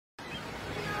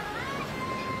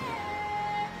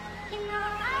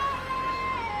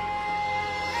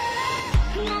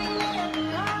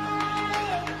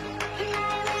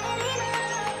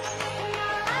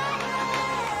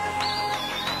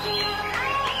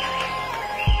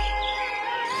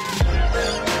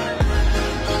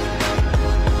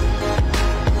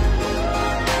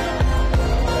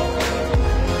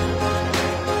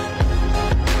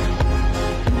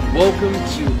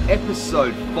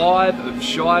episode 5 of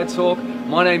Shire Talk.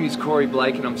 My name is Corey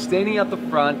Blake and I'm standing at the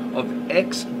front of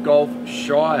X-Golf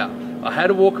Shire. I had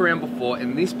to walk around before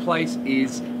and this place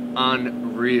is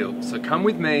unreal. So come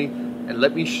with me and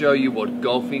let me show you what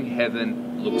golfing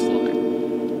heaven looks like.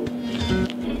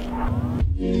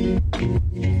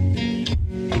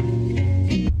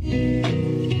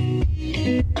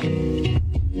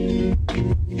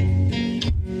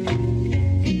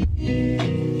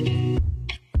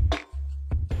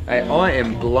 Hey, I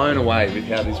am blown away with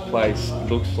how this place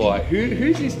looks like.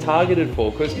 Who's this targeted for?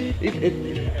 Because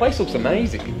the place looks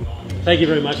amazing. Thank you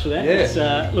very much for that. Yeah.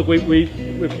 It's, look, we're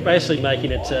basically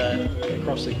making it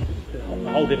across the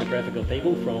whole demographic of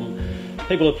people, from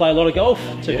people that play a lot of golf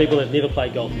to people that never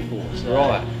played golf before. So,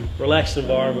 right. Relaxed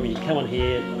environment where you come on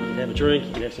here, you can have a drink,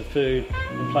 you can have some food,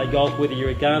 and play golf whether you're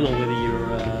a gun or whether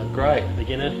you're a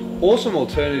beginner. Awesome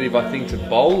alternative, I think, to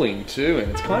bowling too,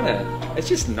 and it's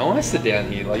just nicer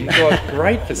down here. Like, you've got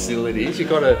great facilities, you've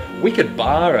got a wicked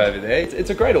bar over there.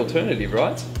 It's a great alternative,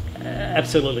 right?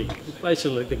 Absolutely.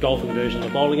 Basically the golfing version of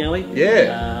a bowling alley.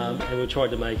 Yeah. And we tried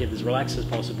to make it as relaxed as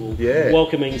possible. Yeah.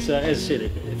 Welcoming. So as I said,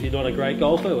 if you're not a great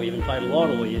golfer or you haven't played a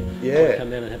lot or you want to come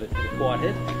down and have a quiet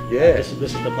head, this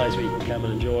is the place where you can come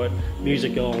and enjoy it.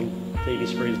 Music on, TV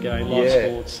screens going, live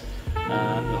sports, the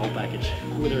whole package.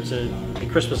 Whether it's a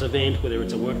Christmas event, whether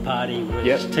it's a work party, whether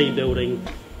it's team building,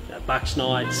 Bucks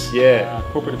nights,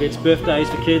 corporate events, birthdays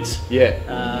for kids,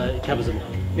 it covers them all.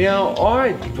 Now,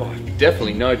 I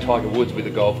definitely know Tiger Woods with a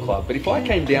golf club, but if I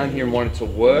came down here and wanted to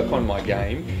work on my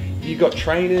game, you got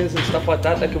trainers and stuff like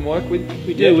that can work with?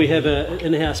 We do. We have an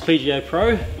in-house PGA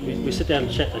Pro. We sit down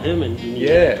and chat to him and you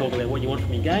talk about what you want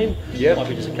from your game. It might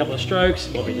be just a couple of strokes,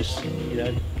 it might be just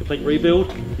complete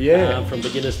rebuild. From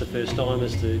beginners to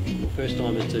first-timers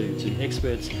to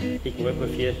experts, he can work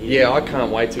with you. Yeah, I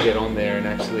can't wait to get on there and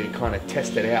actually kind of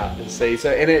test it out and see. So,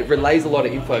 and it relays a lot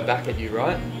of info back at you,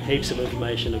 right? Heaps of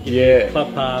information. It'll give you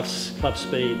club paths, club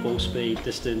speed, ball speed,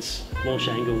 distance, launch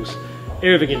angles.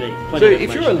 Everything you need. So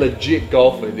if you're a legit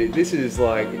golfer, this is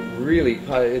like really,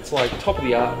 it's like top of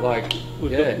the art. Like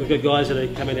we've got guys that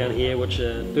are coming down here which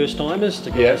are first timers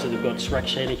to guys that have got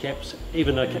scratch handicaps.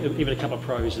 Even a couple of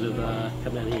pros that have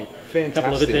come down here. Fantastic. A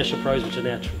couple of international pros which are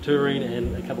now touring,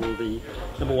 and a couple of the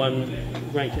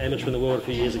 #1 ranked amateur in the world a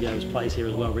few years ago has plays here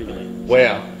as well regularly.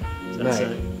 Wow. So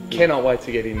mate, cannot wait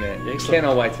to get in there.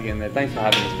 Cannot wait to get in there. Thanks for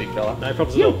having us, big fella. No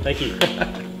problems at all. Thank you.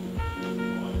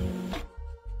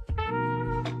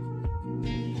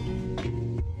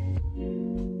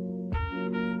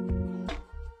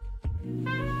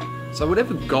 So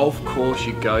whatever golf course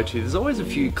you go to, there's always a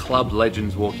few club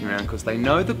legends walking around because they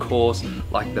know the course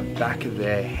like the back of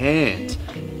their hand.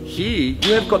 Here,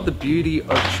 you have got the beauty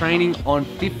of training on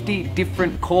 50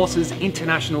 different courses,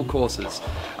 international courses.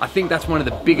 I think that's one of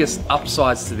the biggest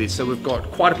upsides to this. So we've got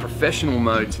quite a professional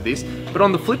mode to this, but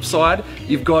on the flip side,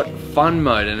 you've got fun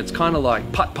mode, and it's kind of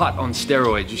like putt-putt on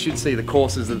steroids. You should see the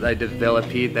courses that they develop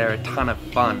here. They're a ton of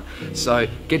fun. So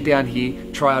get down here,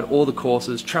 try out all the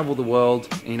courses, travel the world,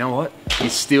 and you know what? You're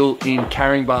still in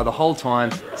Caringbah the whole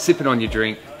time, sipping on your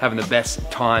drink, having the best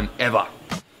time ever.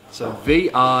 So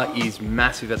VR is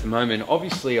massive at the moment.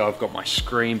 Obviously I've got my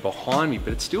screen behind me,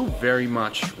 but it's still very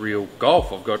much real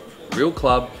golf. I've got a real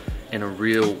club and a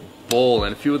real ball,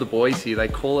 and a few of the boys here, they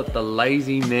call it the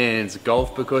lazy man's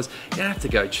golf because you don't have to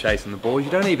go chasing the ball. You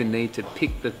don't even need to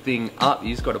pick the thing up.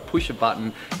 You just got to push a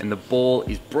button and the ball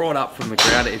is brought up from the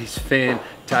ground. It is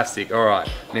fantastic. All right,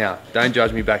 now don't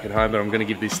judge me back at home, but I'm going to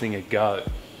give this thing a go.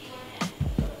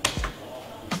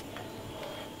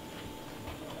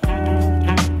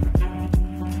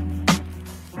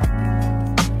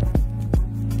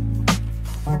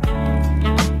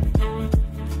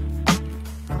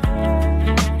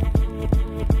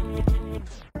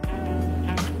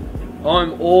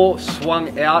 I'm all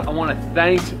swung out. I want to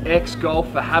thank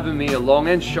X-Golf for having me along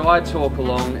and Shire Talk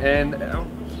along. And the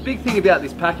big thing about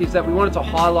this package is that we wanted to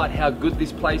highlight how good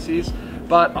this place is.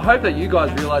 But I hope that you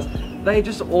guys realise they're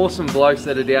just awesome blokes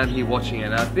that are down here watching it.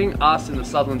 And I think us in the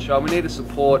Sutherland Shire, we need to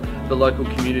support the local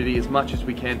community as much as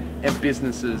we can and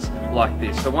businesses like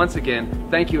this. So once again,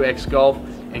 thank you X-Golf,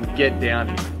 and get down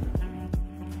here.